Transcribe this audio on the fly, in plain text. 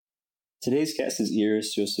Today's guest is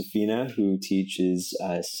Iris Josefina, who teaches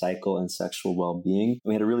cycle and sexual well-being.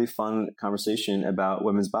 We had a really fun conversation about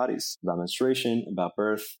women's bodies, about menstruation, about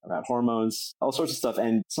birth, about hormones, all sorts of stuff.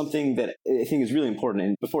 And something that I think is really important,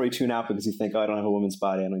 and before you tune out because you think, oh, I don't have a woman's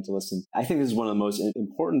body, I don't need to listen. I think this is one of the most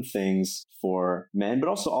important things for men, but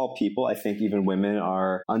also all people. I think even women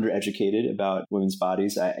are undereducated about women's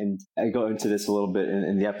bodies. And I go into this a little bit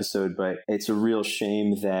in the episode, but it's a real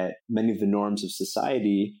shame that many of the norms of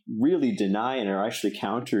society really deny and are actually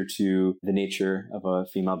counter to the nature of a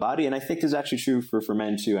female body. And I think this is actually true for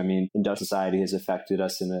men too. I mean, industrial society has affected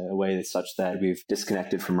us in a way that's such that we've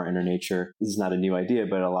disconnected from our inner nature. This is not a new idea,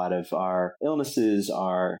 but a lot of our illnesses,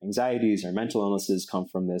 our anxieties, our mental illnesses come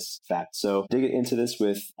from this fact. So dig into this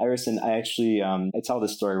with Iris. And I actually, I tell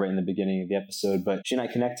this story right in the beginning of the episode, but she and I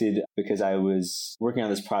connected because I was working on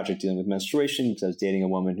this project dealing with menstruation because I was dating a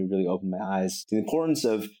woman who really opened my eyes to the importance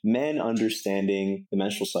of men understanding the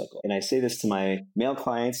menstrual cycle. And I say this to my male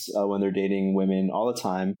clients when they're dating women all the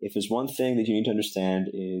time. If there's one thing that you need to understand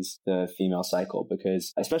is the female cycle,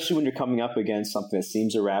 because especially when you're coming up against something that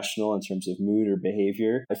seems irrational in terms of mood or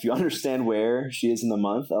behavior, if you understand where she is in the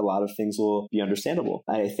month, a lot of things will be understandable.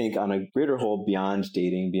 I think on a greater whole, beyond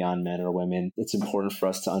dating, beyond men or women, it's important for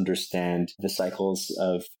us to understand the cycles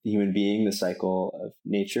of the human being, the cycle of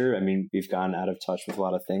nature. I mean, we've gone out of touch with a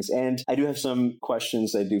lot of things. And I do have some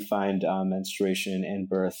questions. I do find menstruation and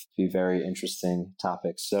birth to be very interesting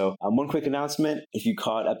topics. So one quick announcement. If you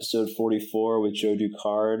caught episode 44 with Joe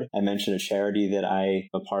Ducard, I mentioned a charity that I'm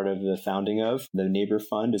a part of the founding of. The Neighbor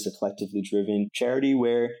Fund is a collectively driven charity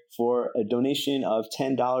where for a donation of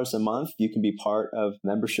 $10 a month, you can be part of a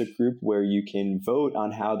membership group where you can vote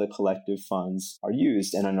on how the collective funds are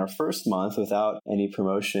used. And in our first month, without any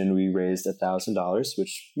promotion, we raised $1,000,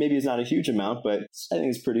 which maybe is not a huge amount, but I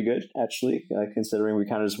think it's pretty good, actually, considering we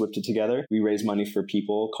kind of just whipped it together. We raise money for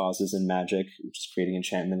people, causes, and magic, which is creating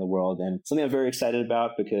enchantment in the world. And something I'm very excited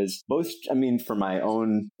about because both, I mean, for my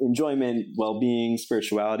own enjoyment, well-being,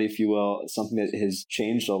 spirituality, if you will, something that has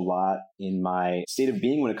changed a lot in my state of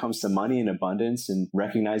being when it comes to money and abundance and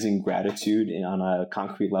recognizing gratitude on a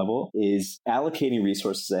concrete level is allocating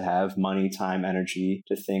resources I have, money, time, energy,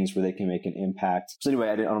 to things where they can make an impact. So anyway,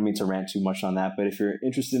 I don't mean to rant too much on that, but if you're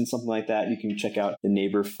interested in something like that, you can check out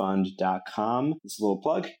theneighborfund.com. It's a little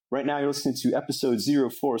plug. Right now, you're listening to episode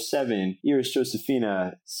 047, Iris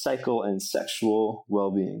Josefina, Cycle and Sexual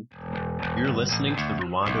Wellbeing. You're listening to the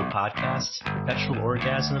Rwando Podcast, Perpetual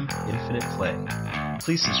Orgasm, Infinite Play.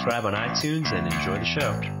 Please subscribe on iTunes and enjoy the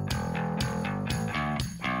show.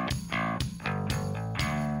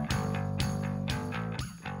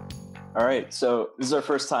 All right, so this is our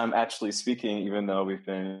first time actually speaking, even though we've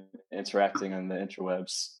been interacting on the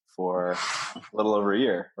interwebs for a little over a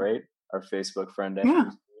year, right? Our Facebook friend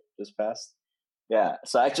just passed. Yeah,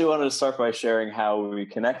 so I actually wanted to start by sharing how we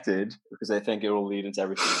connected because I think it will lead into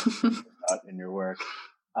everything about in your work.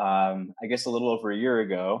 I guess a little over a year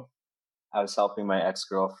ago, I was helping my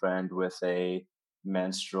ex-girlfriend with a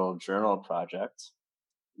menstrual journal project.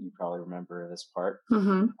 You probably remember this part.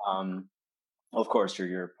 Mm-hmm. Of course,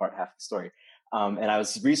 you're part half the story. And I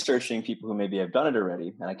was researching people who maybe have done it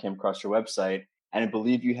already, and I came across your website, and I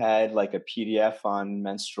believe you had like a PDF on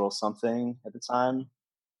menstrual something at the time,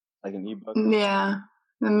 like an ebook. Yeah,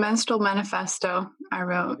 the menstrual manifesto I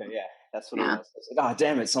wrote. Okay, yeah, that's what it was. I was like, oh,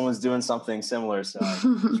 damn it, someone's doing something similar. So I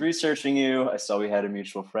was researching you. I saw we had a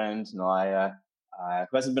mutual friend, Nalaya,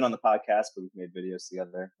 who hasn't been on the podcast, but we've made videos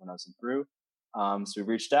together when I was in Peru. So we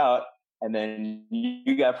reached out, and then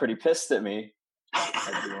you got pretty pissed at me.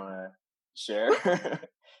 Do you want to share? I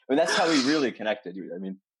mean, that's how we really connected. I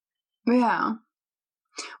mean, yeah.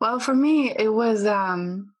 Well, for me, it was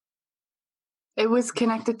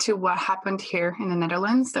connected to what happened here in the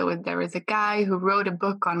Netherlands. There was a guy who wrote a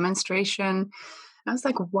book on menstruation. I was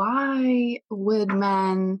like, why would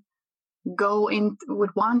men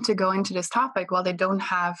would want to go into this topic while they don't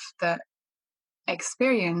have the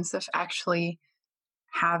experience of actually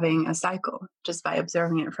having a cycle just by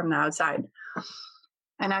observing it from the outside?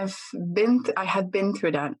 And I had been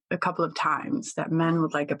through that a couple of times, that men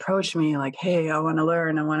would like approach me like, hey, I want to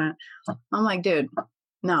learn. I'm like, dude,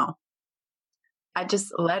 no.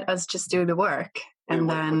 Let us just do the work. And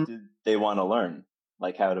what did they want to learn?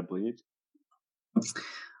 Like how to bleed?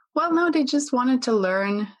 Well, no, they just wanted to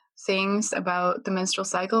learn things about the menstrual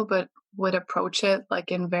cycle, but would approach it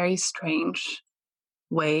like in very strange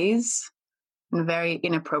ways, in very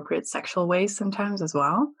inappropriate sexual ways sometimes as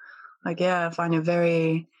well. Like, yeah, I find it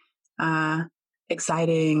very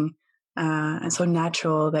exciting and so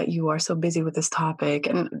natural that you are so busy with this topic.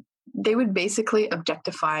 And they would basically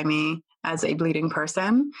objectify me as a bleeding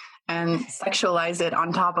person and sexualize it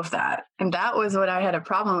on top of that. And that was what I had a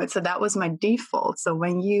problem with. So that was my default. So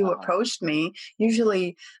when you approached me,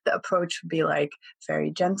 usually the approach would be like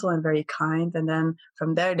very gentle and very kind. And then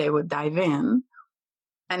from there, they would dive in.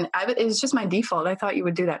 And it was just my default. I thought you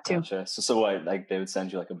would do that too. Gotcha. So what, like they would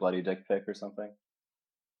send you like a bloody dick pic or something?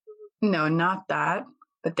 No, not that.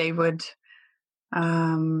 But they would,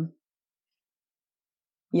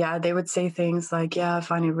 they would say things like, I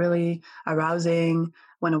find it really arousing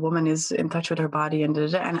when a woman is in touch with her body and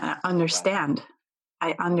I understand.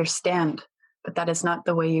 Right. I understand, but that is not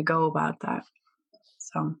the way you go about that.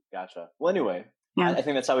 So. Gotcha. Well, anyway, I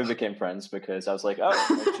think that's how we became friends, because I was like,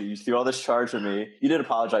 oh, you threw all this charge at me. You did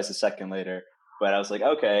apologize a second later, but I was like,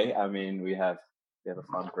 okay, I mean, we have a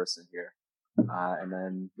fun person here. And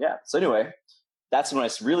then, so anyway, that's when I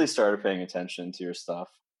really started paying attention to your stuff.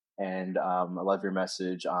 And I love your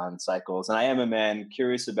message on cycles. And I am a man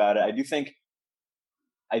curious about it. I do think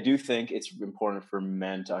it's important for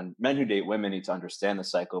men who date women need to understand the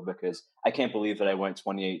cycle, because I can't believe that I went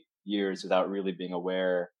 28 years without really being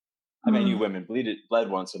aware. I mean, I knew women bled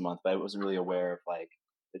once a month, but I wasn't really aware of like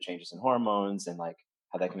the changes in hormones and like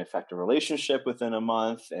how that can affect a relationship within a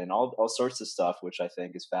month and all sorts of stuff, which I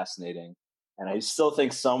think is fascinating. And I still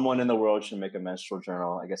think someone in the world should make a menstrual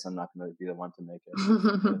journal. I guess I'm not going to be the one to make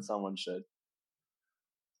it, but someone should.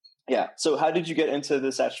 Yeah. So how did you get into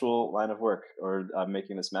this actual line of work or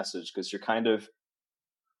making this message? Because you're kind of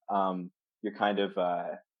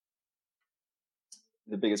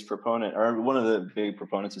the biggest proponent, or one of the big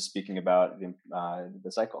proponents of speaking about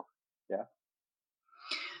the cycle. Yeah.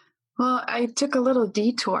 Well, I took a little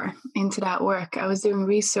detour into that work. I was doing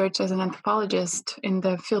research as an anthropologist in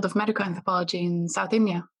the field of medical anthropology in South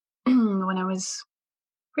India when I was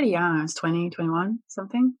pretty young. I was 20, 21,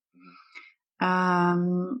 something.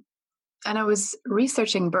 And I was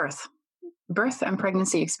researching birth and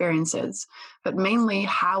pregnancy experiences, but mainly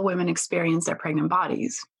how women experience their pregnant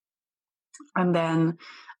bodies. And then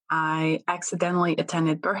I accidentally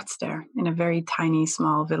attended births there in a very tiny,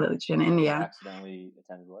 small village in India. Accidentally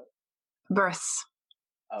attended what? Births.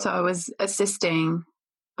 So I was assisting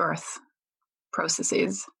birth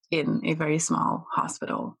processes in a very small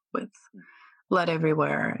hospital with blood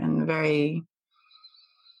everywhere and very,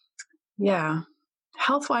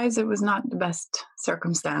 health-wise, it was not the best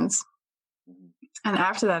circumstance. And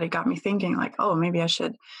after that, it got me thinking like, maybe I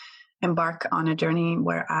should embark on a journey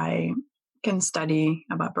where I can study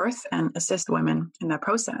about birth and assist women in that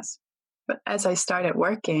process. But as I started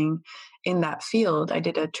working in that field, I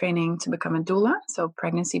did a training to become a doula, so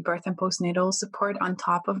pregnancy, birth, and postnatal support on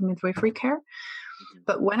top of midwifery care.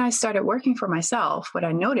 But when I started working for myself, what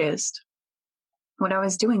I noticed, what I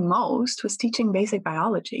was doing most was teaching basic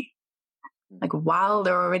biology, like while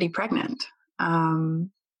they're already pregnant.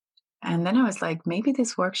 And then I was like, maybe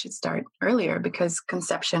this work should start earlier, because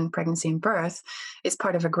conception, pregnancy, and birth is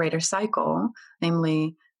part of a greater cycle,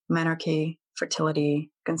 namely menarche,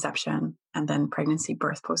 fertility, conception, and then pregnancy,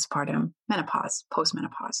 birth, postpartum, menopause,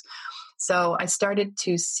 postmenopause. So I started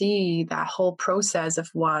to see that whole process of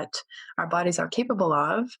what our bodies are capable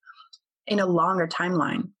of in a longer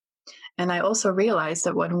timeline. And I also realized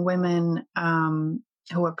that when women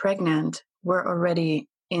who were pregnant were already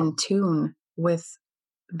in tune with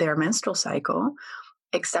their menstrual cycle,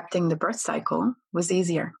 accepting the birth cycle was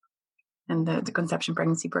easier, and the conception,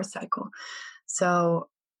 pregnancy, birth cycle. So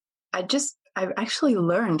I actually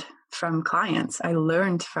learned from clients. I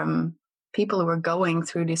learned from people who were going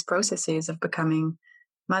through these processes of becoming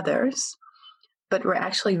mothers, but were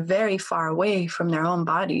actually very far away from their own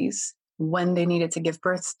bodies when they needed to give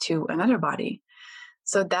birth to another body.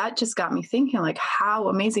 So that just got me thinking, like, how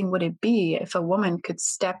amazing would it be if a woman could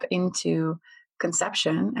step into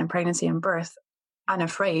conception and pregnancy and birth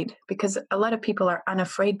unafraid? Because a lot of people are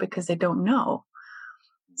unafraid because they don't know.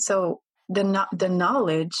 So the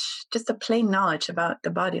knowledge, just the plain knowledge about the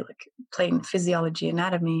body, like plain physiology,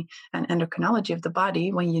 anatomy, and endocrinology of the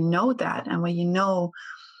body, when you know that, and when you know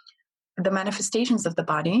the manifestations of the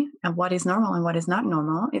body and what is normal and what is not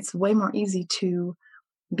normal, it's way more easy to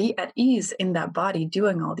be at ease in that body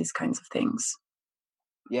doing all these kinds of things.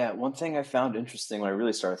 Yeah, one thing I found interesting when I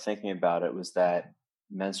really started thinking about it was that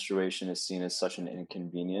menstruation is seen as such an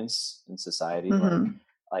inconvenience in society,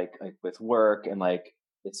 like with work, and like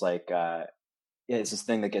it's like it's this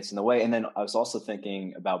thing that gets in the way. And then I was also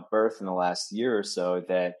thinking about birth in the last year or so,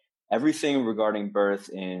 that everything regarding birth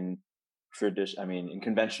in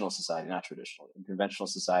conventional society, not traditional, in conventional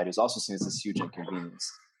society, is also seen as this huge inconvenience.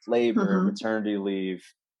 Labor, maternity leave,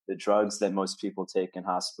 the drugs that most people take in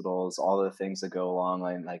hospitals, all the things that go along,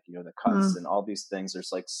 like the cuts and all these things are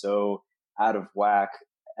just like so out of whack,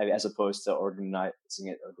 as opposed to organizing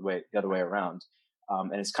it the other way around.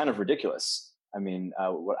 And it's kind of ridiculous. I mean,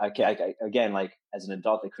 again, like as an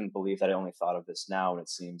adult, I couldn't believe that I only thought of this now, and it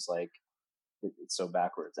seems like it's so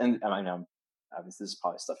backwards. And I know, obviously, this is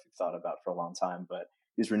probably stuff you've thought about for a long time, but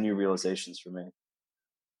these were new realizations for me.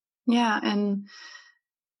 Yeah, and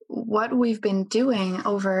what we've been doing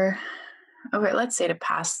over let's say the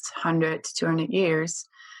past 100 to 200 years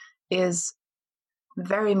is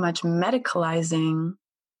very much medicalizing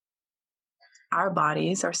our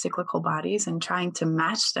bodies, our cyclical bodies, and trying to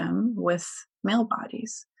match them with male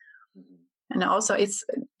bodies. And also it's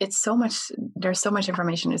so much, there's so much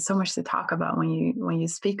information, there's so much to talk about when you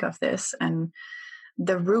speak of this, and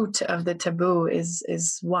the root of the taboo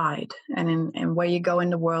is wide, and where you go in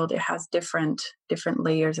the world, it has different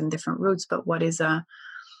layers and different roots. But what is a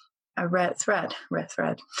red thread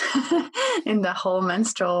in the whole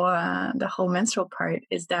menstrual part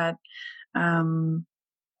is that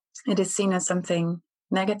it is seen as something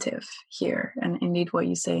negative here, and indeed what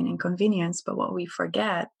you say, an inconvenience. But what we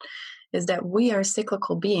forget is that we are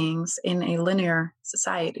cyclical beings in a linear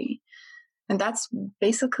society. And that's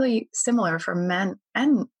basically similar for men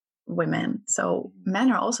and women. So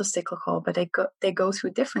men are also cyclical, but they go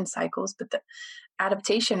through different cycles. But the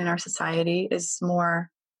adaptation in our society is more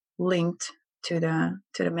linked to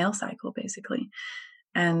the male cycle, basically.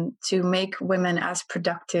 And to make women as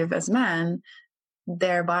productive as men,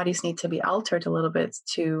 their bodies need to be altered a little bit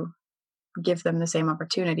to give them the same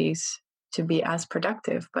opportunities to be as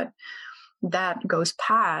productive. But that goes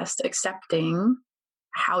past accepting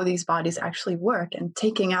how these bodies actually work and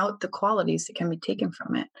taking out the qualities that can be taken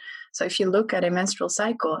from it. So if you look at a menstrual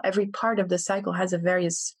cycle, every part of the cycle has a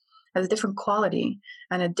different quality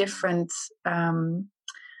and a different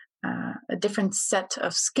set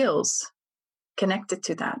of skills connected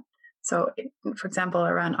to that. So, for example,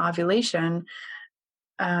 around ovulation,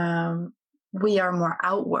 we are more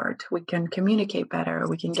outward. We can communicate better.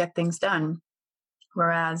 We can get things done.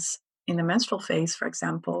 Whereas in the menstrual phase, for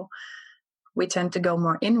example, we tend to go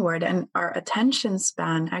more inward, and our attention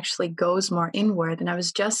span actually goes more inward. And I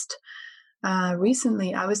was just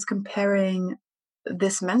recently, I was comparing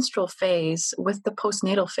this menstrual phase with the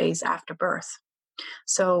postnatal phase after birth.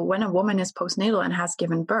 So when a woman is postnatal and has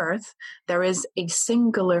given birth, there is a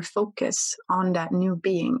singular focus on that new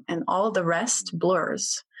being, and all the rest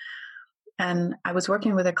blurs. And I was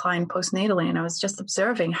working with a client postnatally, and I was just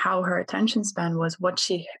observing how her attention span was, what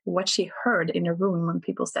she heard in a room when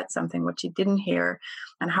people said something, what she didn't hear,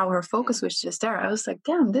 and how her focus was just there. I was like,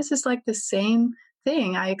 damn, this is like the same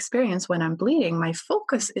thing I experience when I'm bleeding. My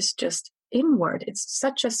focus is just inward. It's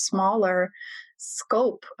such a smaller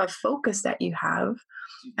scope of focus that you have.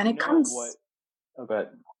 And it comes... Oh, go ahead.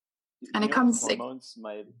 And it comes... Hormones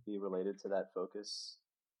might be related to that focus?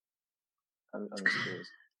 I'm just curious.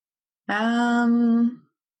 I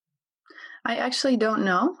actually don't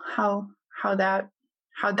know how that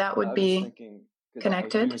would be connected. I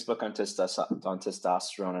was reading this book on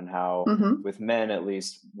testosterone and how with men, at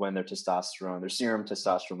least, when their serum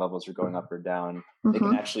testosterone levels are going up or down, they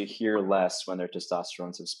can actually hear less when their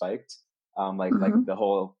testosterones have spiked. Like the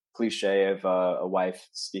whole cliche of a wife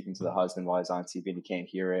speaking to the husband while he's on TV and he can't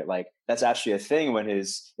hear it. Like that's actually a thing when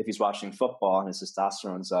if he's watching football and his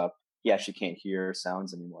testosterone's up, he actually can't hear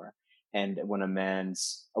sounds anymore. And when a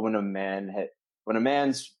man's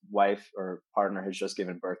wife or partner has just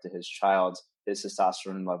given birth to his child, his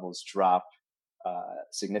testosterone levels drop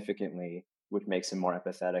significantly, which makes him more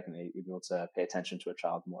empathetic and able to pay attention to a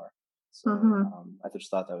child more. So I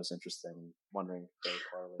just thought that was interesting. Wondering if they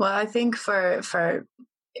correlate. Well, I think for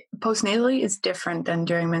postnatally it's different than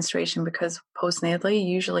during menstruation, because postnatally you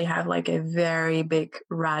usually have like a very big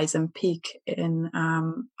rise and peak in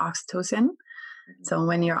oxytocin. So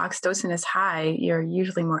when your oxytocin is high, you're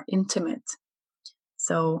usually more intimate.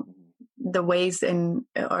 So the ways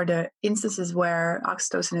or the instances where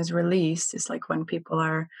oxytocin is released is like when people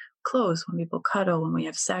are close, when people cuddle, when we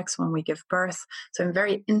have sex, when we give birth. So in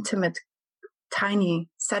very intimate, tiny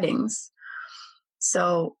settings.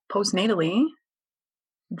 So postnatally,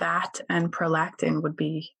 that and prolactin would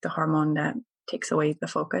be the hormone that takes away the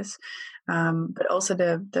focus. But also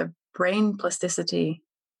the brain plasticity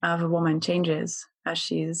of a woman changes as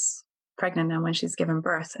she's pregnant and when she's given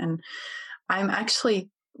birth. And I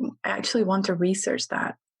actually want to research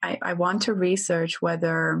that. I want to research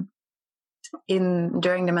whether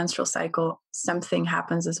during the menstrual cycle, something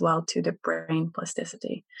happens as well to the brain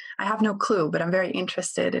plasticity. I have no clue, but I'm very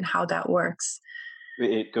interested in how that works.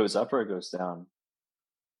 It goes up or it goes down?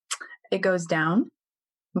 It goes down.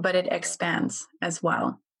 but it expands as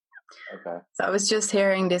well. Okay. So I was just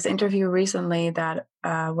hearing this interview recently that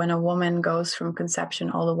when a woman goes from conception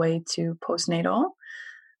all the way to postnatal,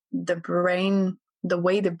 the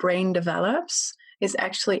way the brain develops is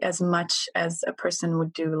actually as much as a person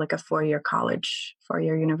would do like a 4-year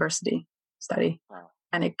university study. Wow.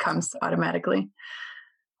 And it comes automatically.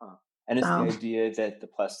 Huh. And it's the idea that the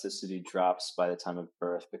plasticity drops by the time of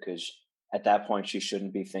birth, because at that point she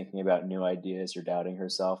shouldn't be thinking about new ideas or doubting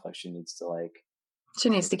herself. Like she needs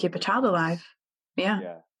to keep a child alive.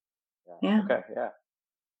 Yeah. Okay. Yeah.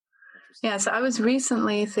 Yeah. So I was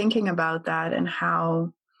recently thinking about that and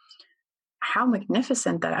how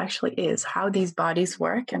magnificent that actually is, how these bodies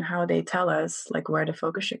work and how they tell us like where the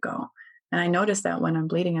focus should go. And I noticed that when I'm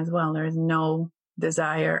bleeding as well, there is no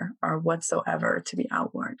desire or whatsoever to be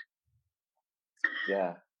outward.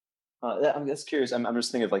 Yeah. I'm just curious. I'm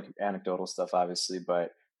just thinking of like anecdotal stuff, obviously,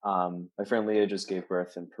 but my friend Leah just gave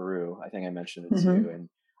birth in Peru. I think I mentioned it too.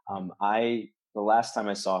 And the last time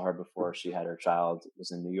I saw her before she had her child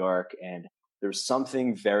was in New York, and there's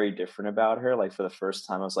something very different about her. Like for the first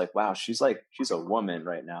time, I was like, wow, she's a woman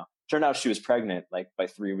right now. Turned out she was pregnant like by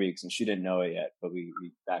 3 weeks, and she didn't know it yet, but we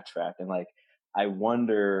backtracked. And like, I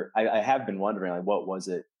have been wondering, like, what was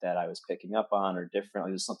it that I was picking up on or different?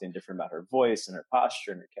 Like, there's something different about her voice and her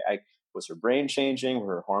posture and was her brain changing?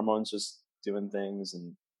 Were her hormones just doing things?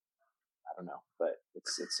 And I don't know, but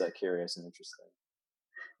it's curious and interesting.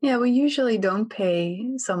 Yeah, we usually don't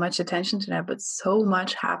pay so much attention to that, but so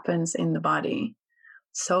much happens in the body.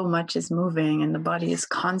 So much is moving, and the body is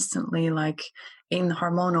constantly like in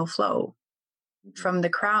hormonal flow. From the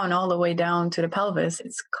crown all the way down to the pelvis,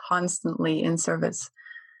 it's constantly in service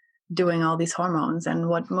doing all these hormones. And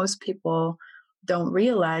what most people don't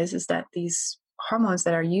realize is that these hormones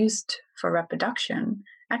that are used for reproduction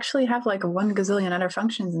actually have like 1 gazillion other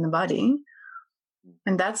functions in the body.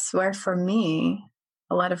 And that's where, for me,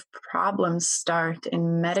 a lot of problems start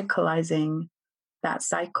in medicalizing that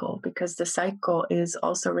cycle, because the cycle is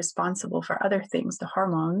also responsible for other things. The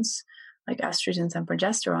hormones, like estrogens and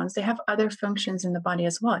progesterones, they have other functions in the body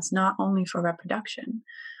as well. It's not only for reproduction.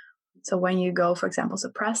 So when you go, for example,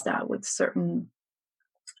 suppress that with certain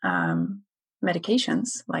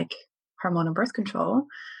medications like hormonal birth control,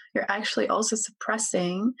 you're actually also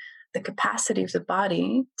suppressing the capacity of the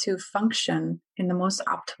body to function in the most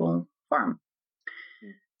optimal form.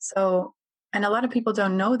 So, and a lot of people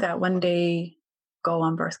don't know that when they go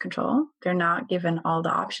on birth control, they're not given all the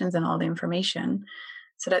options and all the information,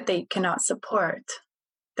 so that they cannot support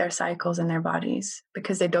their cycles in their bodies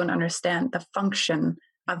because they don't understand the function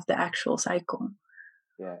of the actual cycle.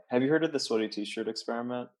 Yeah. Have you heard of the sweaty t-shirt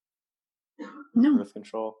experiment? No. Birth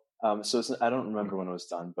control. So I don't remember when it was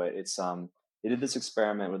done, but it's they did this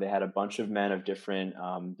experiment where they had a bunch of men of different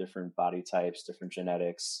body types, different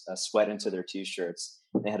genetics, sweat into their t-shirts.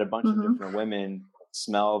 They had a bunch of different women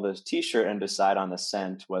smell the t-shirt and decide on the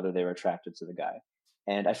scent whether they were attracted to the guy.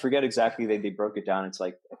 And I forget exactly, they broke it down into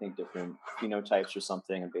like, I think different phenotypes or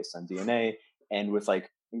something, and based on DNA. And with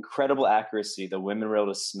like incredible accuracy, the women were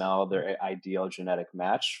able to smell their ideal genetic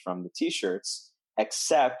match from the t-shirts,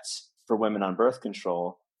 except for women on birth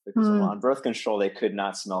control, because on birth control, they could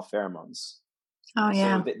not smell pheromones. Oh,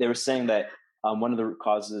 yeah. So they were saying that one of the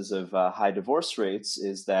causes of high divorce rates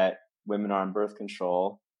is that women are on birth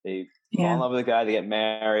control. They fall in love with a guy, they get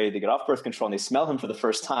married, they get off birth control, and they smell him for the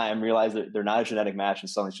first time, realize that they're not a genetic match, and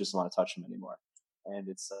suddenly just don't want to touch him anymore. And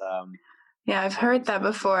it's yeah, I've heard that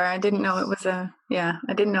before. I didn't know it was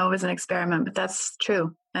an experiment, but that's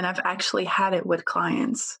true. And I've actually had it with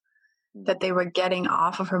clients that they were getting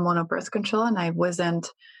off of hormonal birth control, and I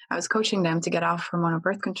was coaching them to get off hormonal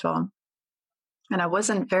birth control. And I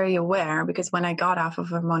wasn't very aware, because when I got off of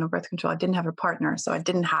hormonal birth control, I didn't have a partner. So I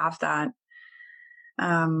didn't have that,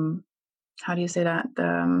 how do you say that?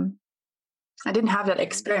 I didn't have that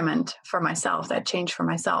experiment for myself, that change for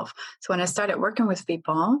myself. So when I started working with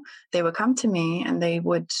people, they would come to me and they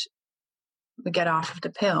would get off of the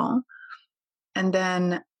pill, and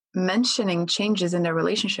then mentioning changes in their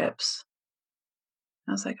relationships.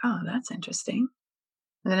 I was like, oh, that's interesting.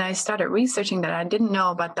 And then I started researching that. I didn't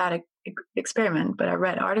know about that experiment, but I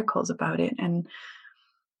read articles about it. And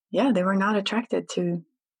yeah, they were not attracted to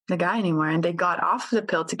the guy anymore, and they got off the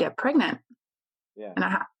pill to get pregnant. Yeah. And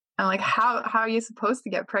I'm like, how are you supposed to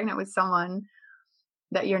get pregnant with someone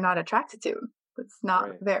that you're not attracted to? It's not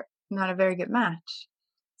not a very good match.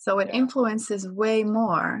 So it influences way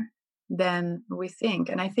more than we think.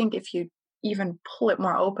 And I think if you even pull it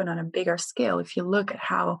more open on a bigger scale, if you look at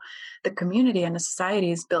how the community and the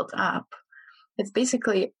society is built up, it's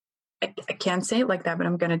basically, I can't say it like that, but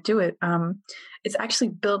I'm going to do it. It's actually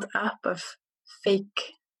built up of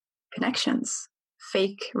fake connections,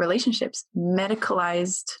 fake relationships,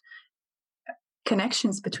 medicalized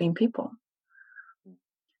connections between people.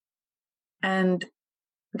 And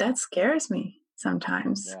that scares me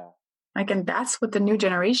sometimes. Yeah. Like, and that's what the new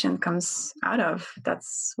generation comes out of.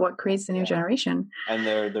 That's what creates the new generation. And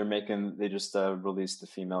they just released the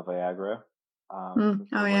female Viagra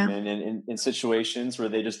for Yeah. women in situations where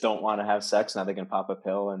they just don't want to have sex. Now they can pop a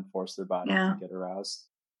pill and force their body to get aroused.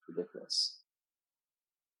 Ridiculous.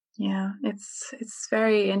 Yeah, it's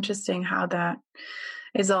very interesting how that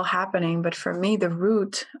is all happening. But for me, the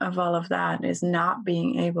root of all of that is not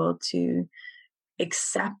being able to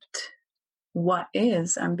accept what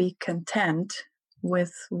is and be content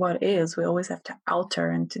with what is. We always have to alter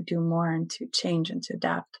and to do more and to change and to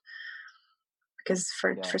adapt. Because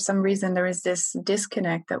for some reason, there is this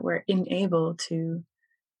disconnect that we're unable to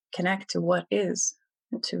connect to what is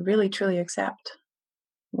and to really, truly accept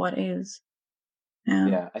what is.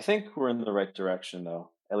 Yeah, I think we're in the right direction,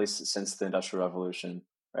 though, at least since the Industrial Revolution,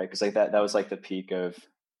 right? Because like that was like the peak of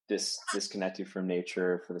disconnecting from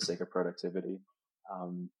nature for the sake of productivity.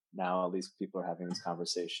 Now at least people are having these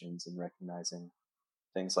conversations and recognizing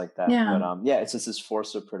things like that. Yeah. But it's just this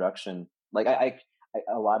force of production. Like I've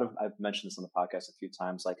mentioned this on the podcast a few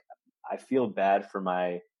times. Like I feel bad for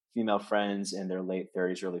my female friends in their late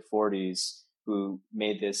 30s, early 40s who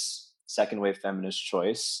made this second wave feminist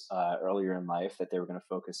choice earlier in life that they were going to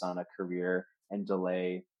focus on a career and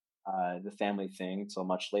delay the family thing until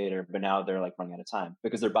much later. But now they're like running out of time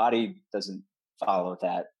because their body doesn't follow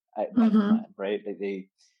that plan, right?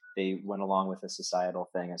 They went along with a societal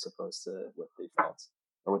thing as opposed to what they felt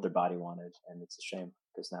or what their body wanted. And it's a shame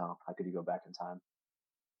because now how could you go back in time?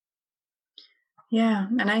 Yeah.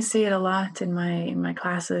 And I see it a lot in my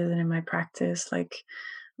classes and in my practice, like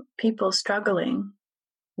people struggling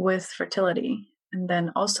with fertility. And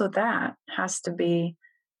then also that has to be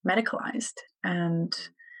medicalized. And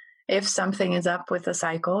if something is up with the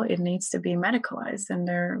cycle, it needs to be medicalized. And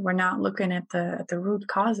we're not looking at the root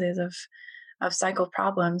causes of cycle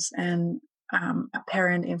problems and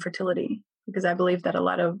apparent infertility, because I believe that a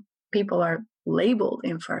lot of people are labeled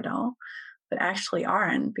infertile, but actually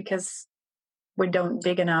aren't, because we don't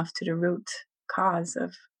dig enough to the root cause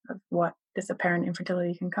of what this apparent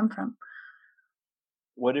infertility can come from.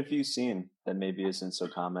 What have you seen that maybe isn't so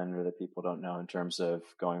common or that people don't know in terms of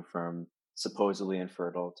going from supposedly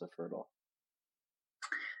infertile to fertile?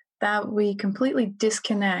 That we completely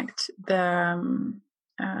disconnect the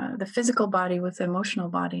physical body with the emotional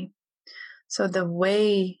body. So the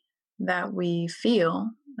way that we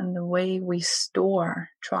feel and the way we store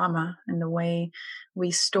trauma and the way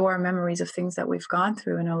we store memories of things that we've gone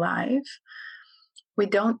through in our life, we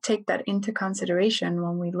don't take that into consideration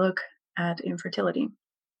when we look at infertility.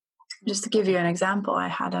 Just to give you an example, I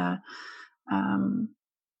had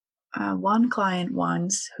one client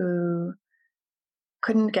once who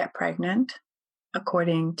couldn't get pregnant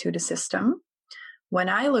according to the system. When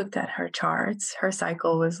I looked at her charts, her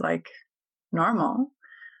cycle was like normal.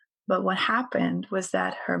 But what happened was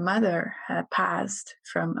that her mother had passed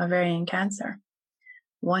from ovarian cancer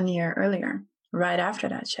 1 year earlier. Right after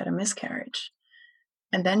that, she had a miscarriage.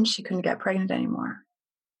 And then she couldn't get pregnant anymore.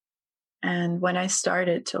 And when I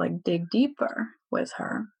started to dig deeper with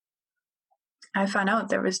her, I found out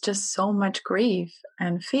there was just so much grief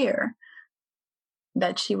and fear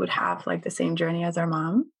that she would have the same journey as her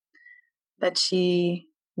mom, that she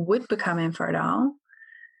would become infertile.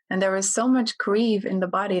 And there was so much grief in the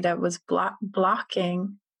body that was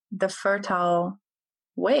blocking the fertile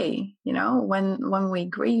way. When we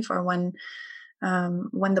grieve or when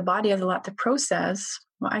the body has a lot to process,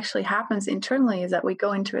 what actually happens internally is that we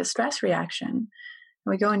go into a stress reaction.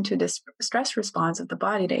 We go into this stress response of the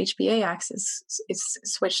body. The HPA axis is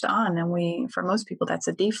switched on, and for most people, that's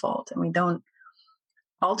a default, and we don't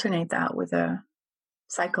alternate that with a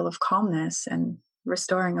cycle of calmness and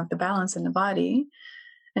restoring of the balance in the body.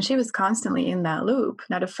 And she was constantly in that loop.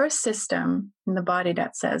 Now, the first system in the body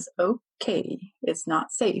that says, okay, it's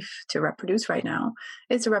not safe to reproduce right now,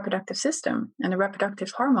 is the reproductive system. And the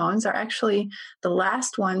reproductive hormones are actually the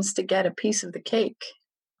last ones to get a piece of the cake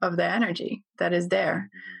of the energy that is there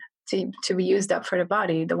to be used up for the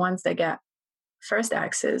body. The ones that get first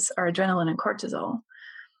access are adrenaline and cortisol.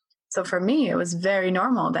 So for me, it was very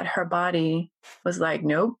normal that her body was like,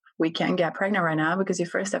 nope, we can't get pregnant right now because you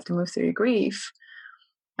first have to move through your grief.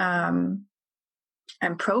 And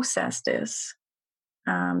process this,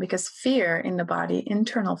 because fear in the body,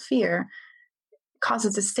 internal fear,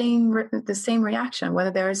 causes the same reaction. Whether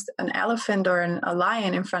there's an elephant or a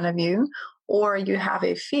lion in front of you, or you have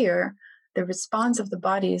a fear, the response of the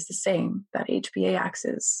body is the same. That HPA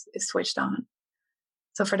axis is switched on.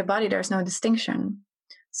 So for the body, there's no distinction.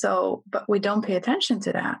 So, but we don't pay attention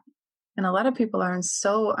to that. And a lot of people are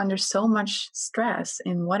under so much stress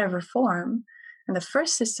in whatever form. And the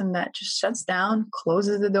first system that just shuts down,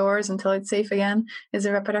 closes the doors until it's safe again, is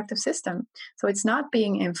the reproductive system. So it's not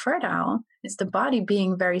being infertile, it's the body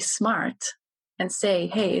being very smart and say,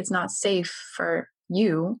 hey, it's not safe for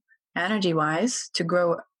you, energy-wise, to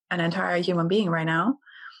grow an entire human being right now.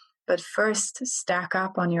 But first, stack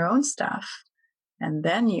up on your own stuff, and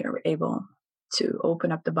then you're able to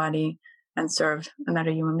open up the body and serve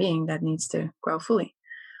another human being that needs to grow fully.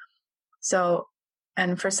 So,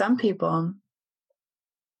 and for some people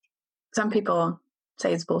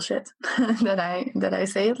say it's bullshit that I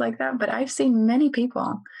say it like that, but I've seen many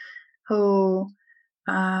people who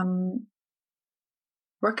were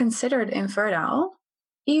considered infertile,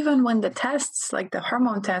 even when the tests, like the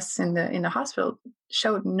hormone tests in the hospital,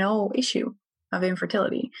 showed no issue of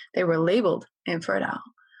infertility. They were labeled infertile.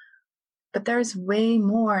 But there's way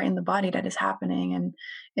more in the body that is happening. And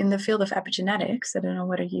in the field of epigenetics, I don't know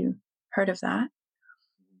whether you heard of that.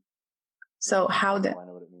 So how the... I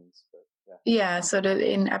know what it means, but yeah. So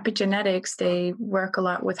in epigenetics, they work a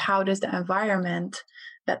lot with how does the environment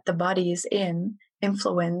that the body is in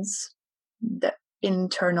influence the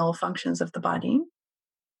internal functions of the body.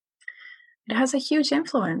 It has a huge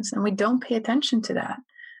influence, and we don't pay attention to that.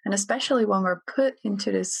 And especially when we're put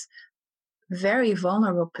into this very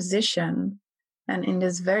vulnerable position and in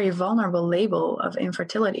this very vulnerable label of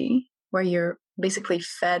infertility, where you're basically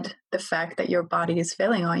fed the fact that your body is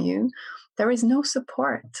failing on you, there is no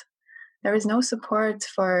support. There is no support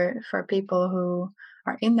for people who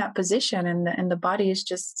are in that position, and the body is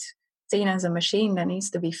just seen as a machine that needs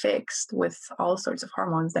to be fixed with all sorts of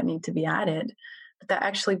hormones that need to be added. But that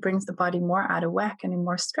actually brings the body more out of whack and in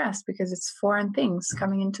more stress because it's foreign things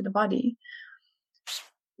coming into the body.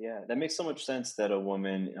 Yeah, that makes so much sense that a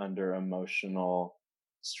woman under emotional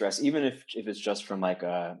stress, even if it's just from like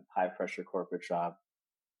a high pressure corporate job,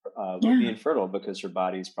 would be infertile because her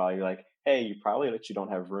body's probably like, hey, you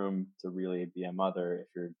don't have room to really be a mother if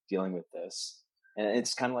you're dealing with this. And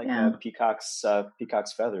it's kind of like peacock's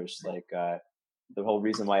feathers. Like the whole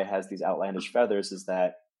reason why it has these outlandish feathers is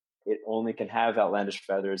that it only can have outlandish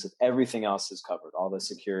feathers if everything else is covered, all the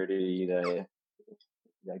security, the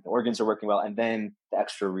organs are working well, and then the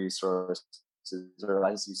extra resources, or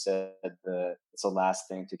as you said, it's the last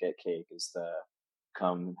thing to get cake is the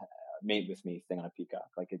come mate with me thing on a peacock.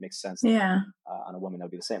 Like it makes sense that on a woman that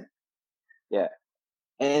would be the same. Yeah.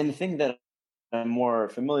 And the thing that I'm more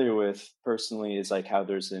familiar with personally is like how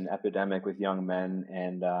there's an epidemic with young men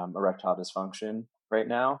and erectile dysfunction right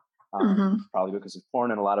now. Probably because of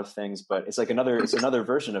porn and a lot of things, but it's like another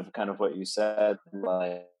version of kind of what you said,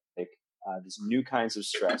 like these new kinds of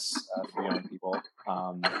stress for young people.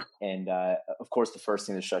 And of course, the first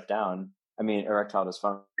thing to shut down, I mean, erectile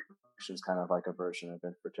dysfunction is kind of like a version of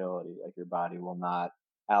infertility. Like your body will not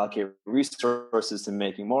allocate resources to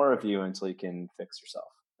making more of you until you can fix yourself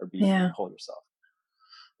or hold yourself.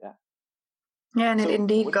 Yeah. Yeah, and so it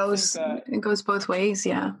indeed goes both ways.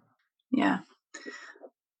 Yeah. Yeah.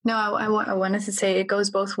 No, I wanted to say it goes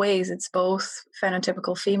both ways. It's both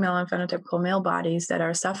phenotypical female and phenotypical male bodies that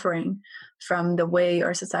are suffering from the way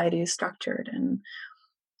our society is structured. And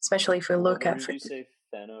especially if we look at... Did you say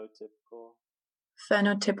phenotypical?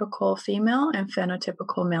 Phenotypical female and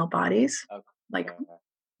phenotypical male bodies. Okay. Like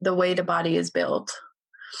the way the body is built.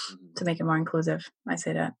 To make it more inclusive. I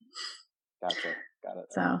say that. Gotcha. Got it.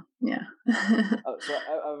 So, yeah. So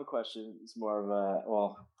I have a question. It's more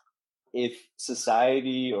of if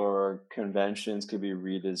society or conventions could be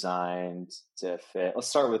redesigned to fit, let's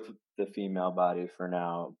start with the female body for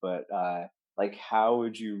now, but like how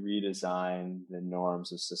would you redesign the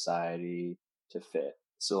norms of society to fit?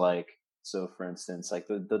 So for instance, like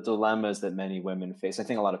the dilemmas that many women face, I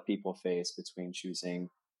think a lot of people face between choosing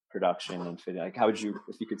production and fitting. Like how would you,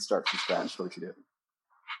 if you could start from scratch, what would you do?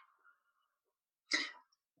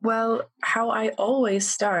 Well, how I always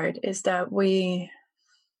start is that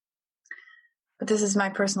but this is my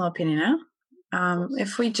personal opinion now.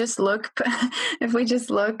 If we just look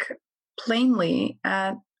plainly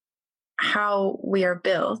at how we are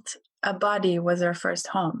built, a body was our first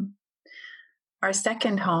home. Our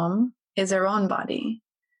second home is our own body.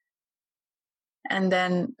 And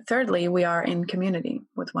then thirdly, we are in community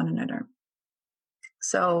with one another.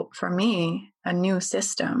 So for me, a new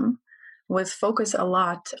system would focus a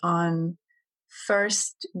lot on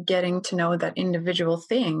first getting to know that individual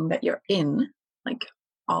thing that you're in, like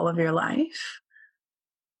all of your life.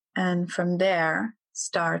 And from there,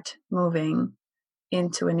 start moving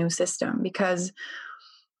into a new system. Because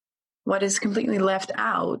what is completely left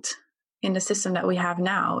out in the system that we have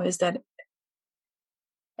now is that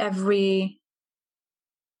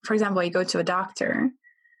for example, you go to a doctor,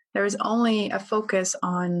 there is only a focus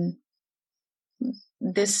on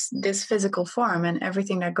this physical form, and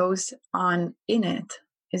everything that goes on in it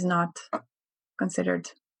is not considered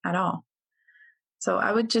at all. So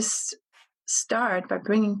I would just start by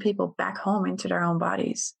bringing people back home into their own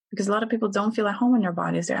bodies, because a lot of people don't feel at home in their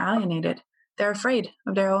bodies. They're alienated. They're afraid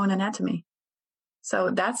of their own anatomy. So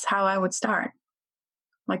that's how I would start,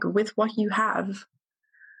 like with what you have.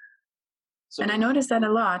 So, and I noticed that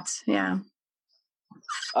a lot. Yeah.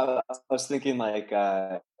 I was thinking like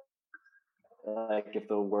if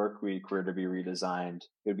the work week were to be redesigned,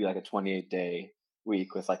 it would be like a 28-day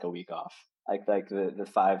week with like a week off. Like the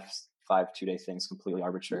five 2-day things completely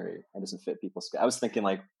arbitrary and doesn't fit people's. I was thinking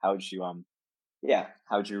like, how would you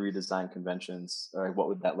redesign conventions, or what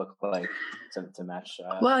would that look like to match?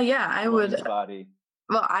 I would. Body.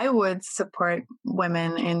 Well, I would support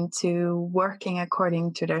women into working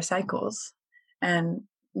according to their cycles and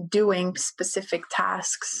doing specific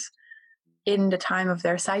tasks in the time of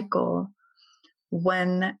their cycle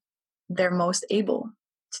when they're most able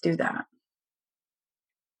to do that.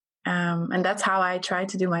 And that's how I try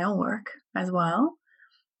to do my own work as well.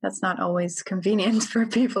 That's not always convenient for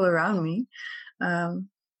people around me.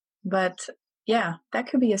 But yeah, that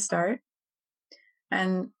could be a start.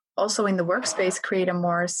 And also in the workspace, create a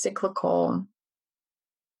more cyclical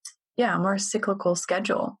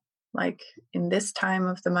schedule. Like in this time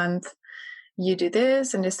of the month, you do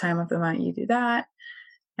this, and this time of the month, you do that.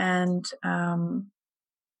 And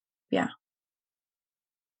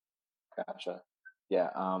Gotcha. Yeah.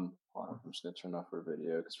 Hold on, I'm just going to turn off our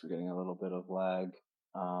video because we're getting a little bit of lag.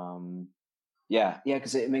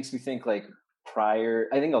 Because it makes me think like I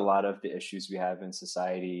think a lot of the issues we have in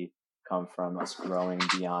society come from us growing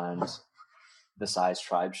beyond the size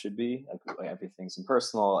tribe should be. Like everything's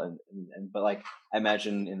impersonal, but like I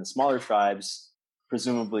imagine in the smaller tribes,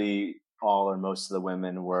 presumably all or most of the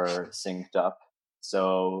women were synced up,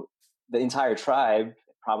 so the entire tribe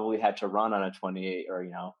probably had to run on a 28 or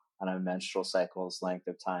on a menstrual cycle's length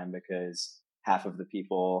of time, because half of the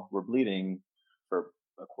people were bleeding for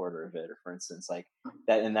a quarter of it, or for instance, like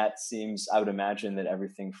that. And that seems, I would imagine that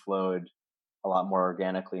everything flowed a lot more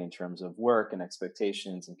organically in terms of work and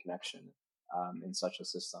expectations and connection in such a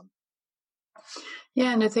system.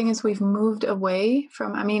 Yeah, and the thing is, we've moved away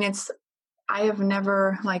from. I have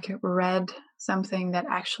never read something that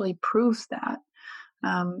actually proves that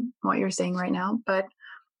what you're saying right now, but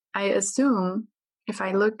I assume if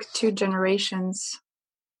I look 2 generations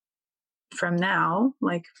from now,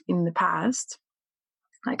 like in the past,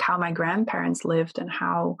 like how my grandparents lived and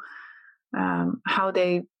how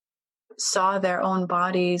they saw their own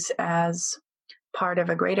bodies as part of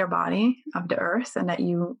a greater body of the earth, and that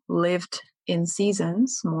you lived in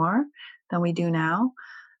seasons more than we do now.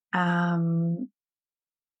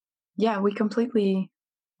 We completely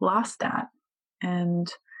lost that.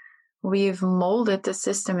 And we've molded the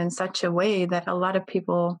system in such a way that a lot of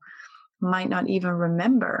people might not even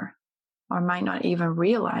remember or might not even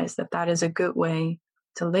realize that that is a good way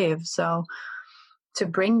to live. So to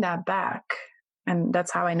bring that back, and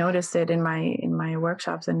that's how I noticed it in my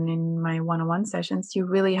workshops and in my one-on-one sessions, you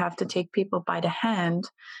really have to take people by the hand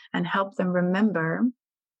and help them remember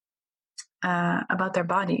about their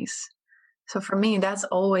bodies. So for me, that's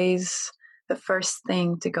always the first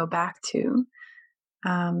thing to go back to,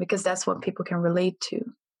 because that's what people can relate to.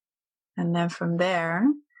 And then from there,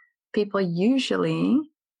 people usually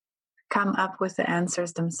come up with the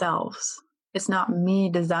answers themselves. It's not me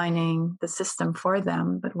designing the system for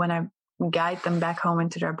them, but when I guide them back home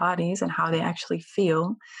into their bodies and how they actually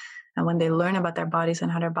feel, and when they learn about their bodies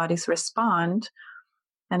and how their bodies respond,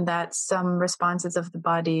 and that some responses of the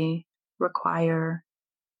body require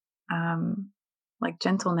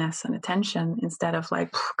gentleness and attention instead of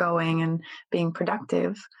going and being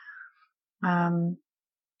productive.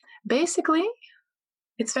 Basically,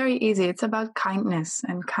 it's very easy. It's about kindness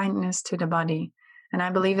and kindness to the body. And I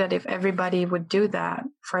believe that if everybody would do that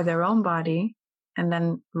for their own body and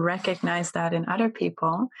then recognize that in other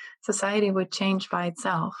people, society would change by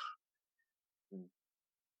itself.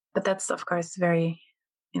 But that's, of course, in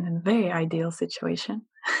a very ideal situation.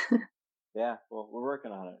 Yeah, well, we're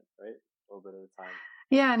working on it, right? A little bit at a time.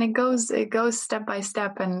 Yeah, and it goes step by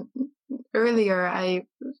step. And earlier,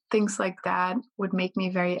 things like that would make me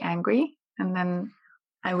very angry, and then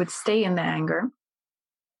I would stay in the anger,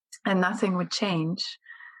 and nothing would change.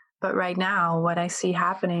 But right now, what I see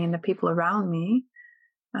happening in the people around me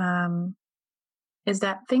is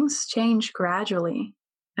that things change gradually,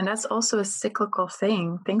 and that's also a cyclical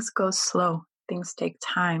thing. Things go slow. Things take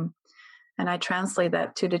time. And I translate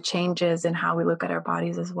that to the changes in how we look at our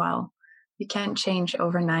bodies as well. You can't change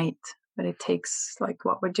overnight, but it takes like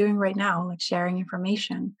what we're doing right now, like sharing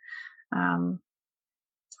information,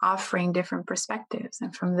 offering different perspectives.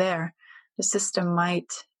 And from there, the system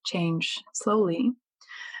might change slowly.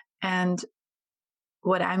 And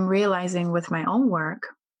what I'm realizing with my own work,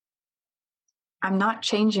 I'm not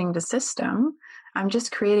changing the system. I'm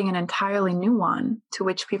just creating an entirely new one to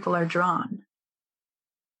which people are drawn.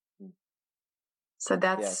 So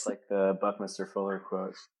that's it's like the Buckminster Fuller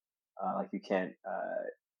quote. Like you can't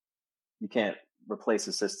replace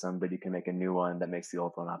a system, but you can make a new one that makes the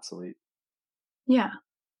old one obsolete. Yeah.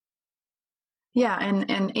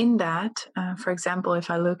 And in that, for example,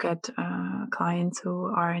 if I look at clients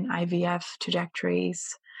who are in IVF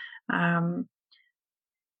trajectories,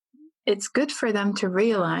 it's good for them to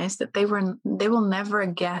realize that they will never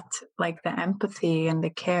get like the empathy and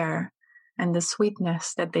the care and the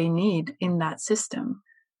sweetness that they need in that system.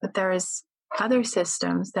 But there is other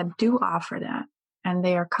systems that do offer that, and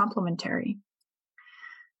they are complementary.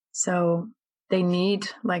 So they need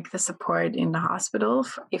like the support in the hospital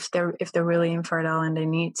if they're really infertile and they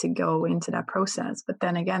need to go into that process. But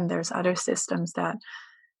then again, there's other systems that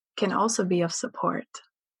can also be of support.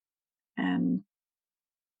 And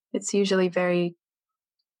it's usually very,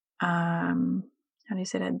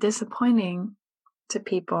 disappointing to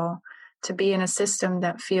people to be in a system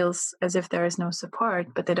that feels as if there is no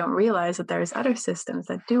support, but they don't realize that there's other systems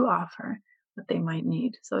that do offer what they might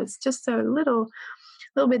need. So it's just a little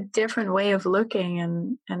bit different way of looking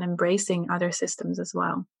and embracing other systems as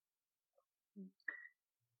well.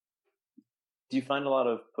 Do you find a lot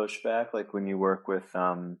of pushback, like when you work with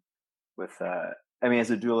as a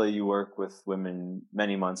doula, you work with women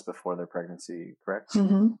many months before their pregnancy, correct?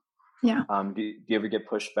 Mm-hmm. Yeah. Do you ever get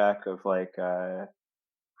pushback of like,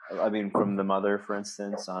 from the mother, for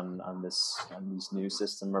instance, on these new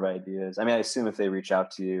system of ideas? I assume if they reach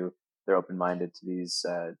out to you, they're open-minded to these,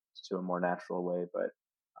 to a more natural way, but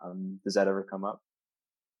does that ever come up?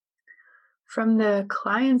 From the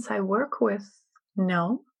clients I work with,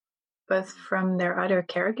 no, but from their other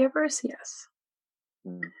caregivers, yes.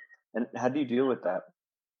 And how do you deal with that?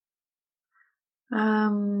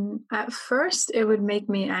 At first, it would make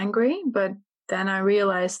me angry, but then I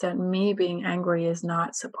realized that me being angry is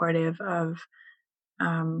not supportive of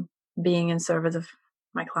being in service of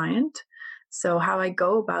my client. So how I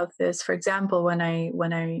go about this, for example, when I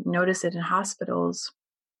notice it in hospitals,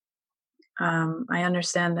 I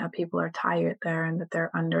understand that people are tired there and that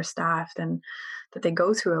they're understaffed and that they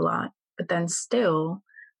go through a lot. But then still,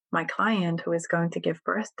 my client who is going to give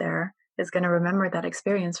birth there is going to remember that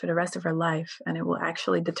experience for the rest of her life. And it will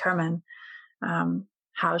actually determine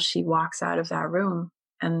how she walks out of that room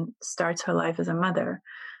and starts her life as a mother.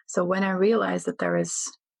 So when I realize that there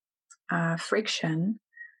is friction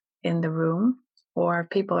in the room, or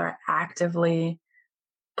people are actively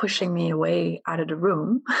pushing me away out of the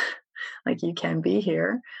room, like you can't be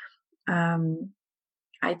here,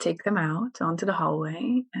 I take them out onto the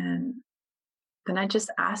hallway, and then I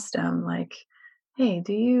just ask them like, hey,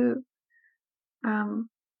 do you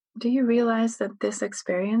realize that this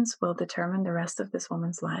experience will determine the rest of this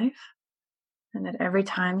woman's life? And that every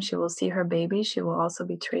time she will see her baby, she will also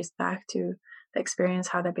be traced back to the experience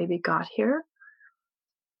how that baby got here.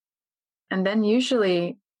 And then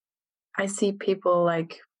usually I see people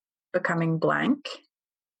like becoming blank,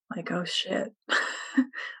 like, oh shit,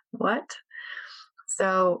 what?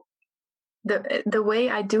 So the way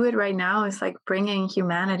I do it right now is like bringing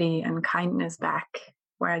humanity and kindness back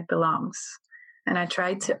where it belongs. And I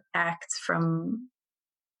try to act from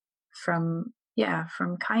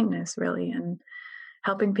kindness, really, and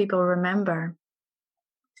helping people remember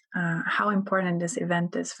how important this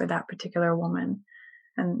event is for that particular woman.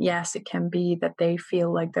 And yes, it can be that they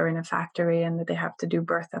feel like they're in a factory and that they have to do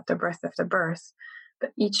birth after birth after birth.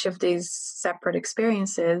 But each of these separate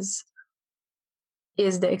experiences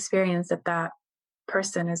is the experience that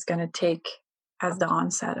person is going to take as the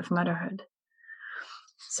onset of motherhood.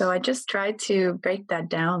 So I just try to break that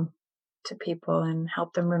down to people and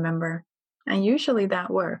help them remember. And usually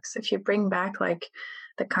that works. If you bring back like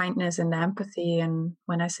the kindness and the empathy, and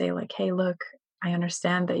when I say like, hey, look, I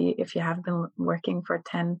understand that if you have been working for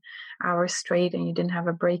 10 hours straight and you didn't have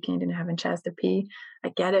a break and you didn't have a chance to pee, I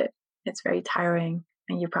get it. It's very tiring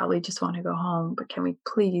and you probably just want to go home, but can we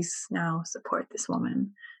please now support this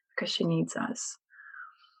woman because she needs us?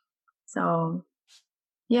 So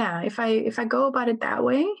yeah, if I go about it that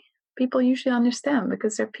way, people usually understand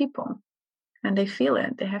because they're people and they feel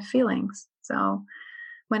it. They have feelings. So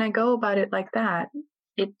when I go about it like that,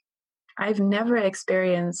 I've never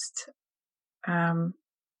experienced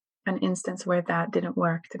an instance where that didn't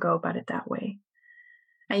work to go about it that way.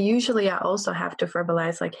 And usually I also have to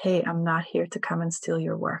verbalize like, hey, I'm not here to come and steal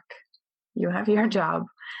your work. You have your job,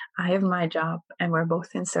 I have my job, and we're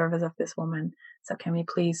both in service of this woman. So can we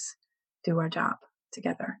please do our job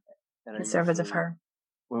together in service of her?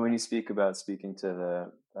 When you speak about speaking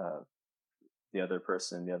to the other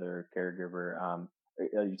person, the other caregiver, are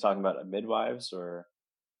you talking about midwives or?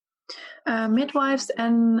 Midwives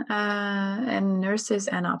and nurses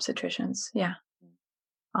and obstetricians. Yeah,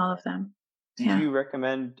 all of them. Do you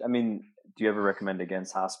recommend? I mean, do you ever recommend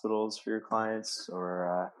against hospitals for your clients,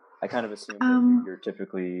 or I kind of assume that you're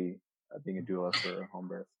typically being a doula for home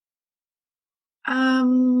birth. I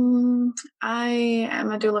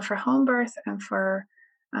am a doula for home birth and for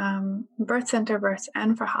birth center births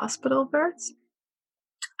and for hospital births.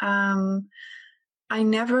 I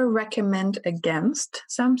never recommend against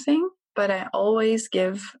something, but I always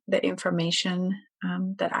give the information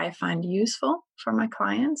that I find useful for my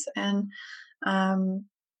clients. And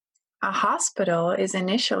a hospital is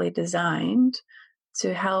initially designed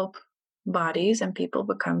to help bodies and people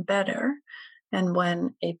become better. And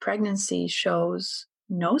when a pregnancy shows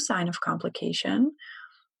no sign of complication,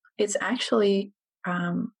 it's actually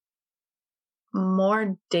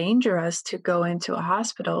more dangerous to go into a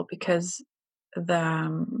hospital because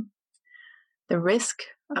the risk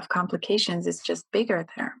of complications is just bigger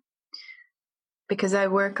there. Because I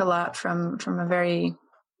work a lot from a very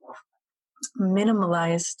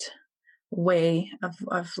minimalized way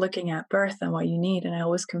of looking at birth and what you need, and I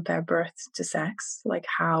always compare birth to sex. Like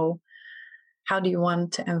how do you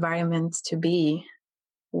want the environment to be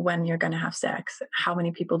when you're going to have sex? How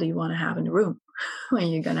many people do you want to have in the room when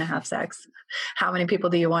you're going to have sex? How many people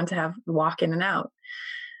do you want to have walk in and out?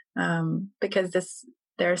 Because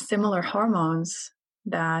there are similar hormones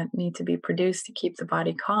that need to be produced to keep the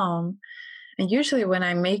body calm. And usually when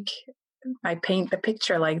I paint the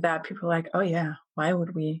picture like that, people are like, oh yeah, why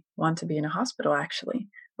would we want to be in a hospital? Actually,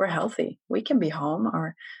 we're healthy. We can be home,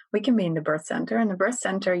 or we can be in the birth center. In the birth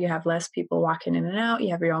center, you have less people walking in and out.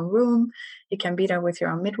 You have your own room. You can be there with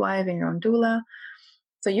your own midwife and your own doula.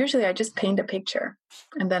 So usually I just paint a picture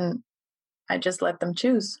and then I just let them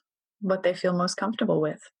choose what they feel most comfortable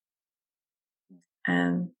with.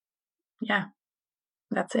 And yeah,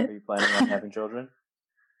 that's it. Are you planning on having children?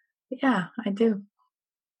 Yeah, I do.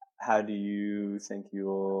 How do you think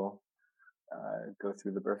you'll go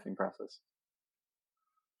through the birthing process?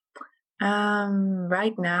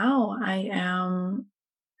 Right now, I am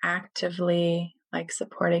actively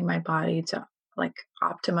supporting my body to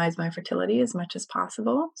optimize my fertility as much as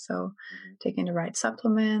possible. So taking the right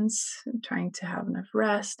supplements, trying to have enough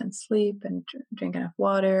rest and sleep and drink enough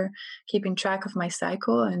water, keeping track of my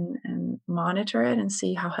cycle and monitor it and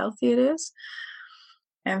see how healthy it is.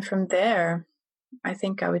 And from there, I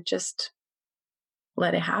think I would just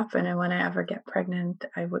let it happen. And when I ever get pregnant,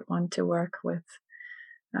 I would want to work with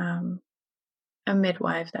a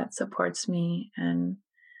midwife that supports me, and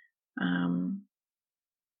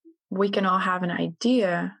we can all have an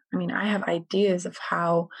idea. I mean, I have ideas of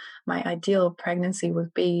how my ideal pregnancy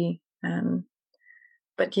would be,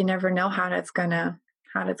 but you never know how that's gonna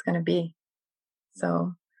be.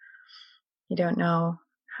 So you don't know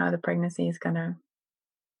how the pregnancy is gonna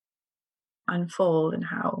unfold and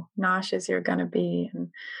how nauseous you're gonna be.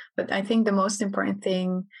 But I think the most important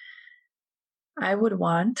thing I would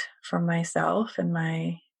want for myself and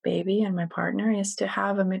my baby and my partner is to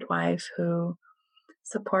have a midwife who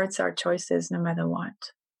supports our choices no matter what.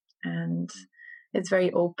 And it's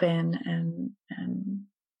very open and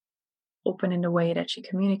open in the way that she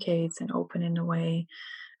communicates, and open in the way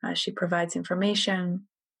she provides information,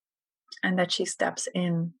 and that she steps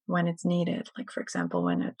in when it's needed. Like, for example,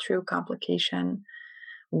 when a true complication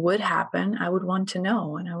would happen, I would want to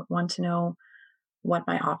know, and I would want to know what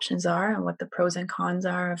my options are and what the pros and cons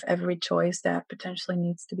are of every choice that potentially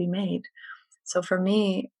needs to be made. So for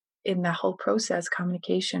me, in the whole process,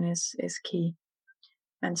 communication is key.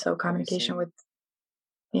 And so communication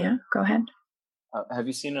go ahead. Have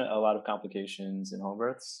you seen a lot of complications in home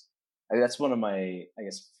births? I mean, that's one of my,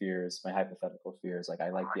 fears, my hypothetical fears. Like, I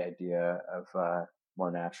like the idea of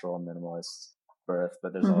more natural and minimalist birth,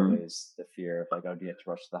 but there's always the fear of do you have to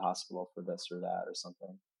rush to the hospital for this or that or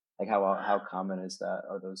something? Like, how common is that?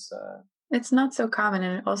 Are those? It's not so common,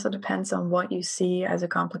 and it also depends on what you see as a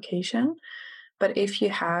complication. But if you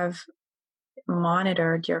have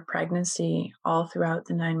monitored your pregnancy all throughout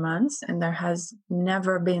the 9 months, and there has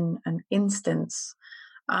never been an instance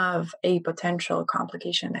of a potential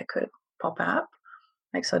complication that could pop up,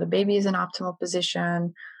 so the baby is in optimal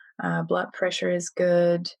position, blood pressure is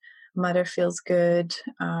good, mother feels good,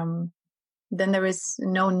 then there is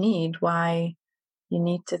no need why you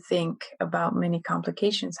need to think about many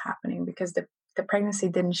complications happening, because the pregnancy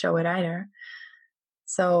didn't show it either.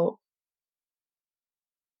 So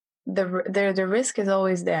the risk is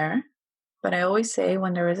always there. But I always say,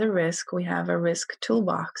 when there is a risk, we have a risk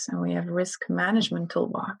toolbox, and we have a risk management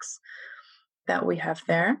toolbox that we have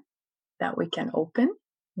there, that we can open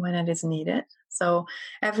when it is needed. So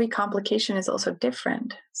every complication is also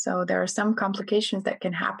different. So there are some complications that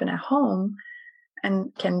can happen at home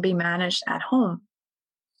and can be managed at home.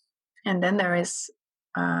 And then there is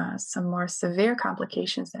some more severe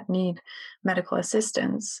complications that need medical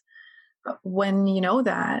assistance. But when you know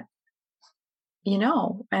that,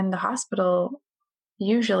 and the hospital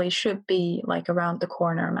usually should be like around the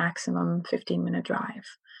corner, maximum 15-minute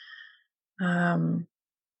drive.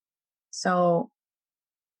 So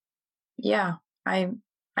yeah, I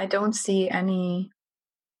don't see any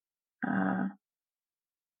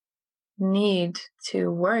need to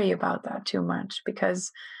worry about that too much,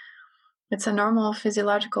 because it's a normal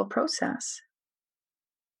physiological process,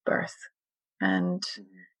 birth. And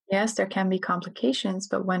yes, there can be complications,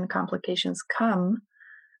 but when complications come,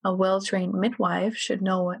 a well-trained midwife should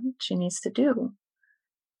know what she needs to do.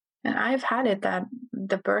 And I've had it that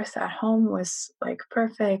the birth at home was like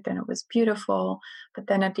perfect and it was beautiful. But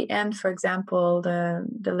then at the end, for example, the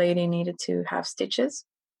lady needed to have stitches.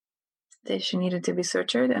 She needed to be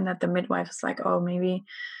sutured, and that the midwife was like, oh, maybe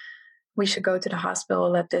we should go to the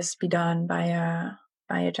hospital, let this be done by a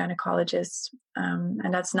gynecologist.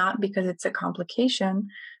 And that's not because it's a complication,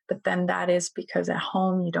 but then that is because at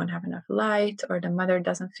home you don't have enough light, or the mother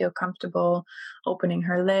doesn't feel comfortable opening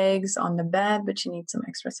her legs on the bed, but she needs some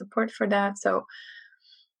extra support for that. So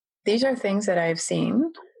these are things that I've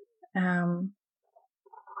seen.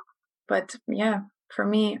 But yeah, for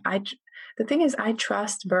me, the thing is, I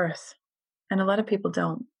trust birth, and a lot of people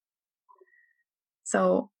don't.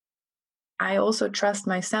 So I also trust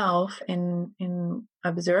myself in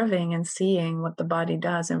observing and seeing what the body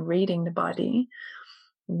does and reading the body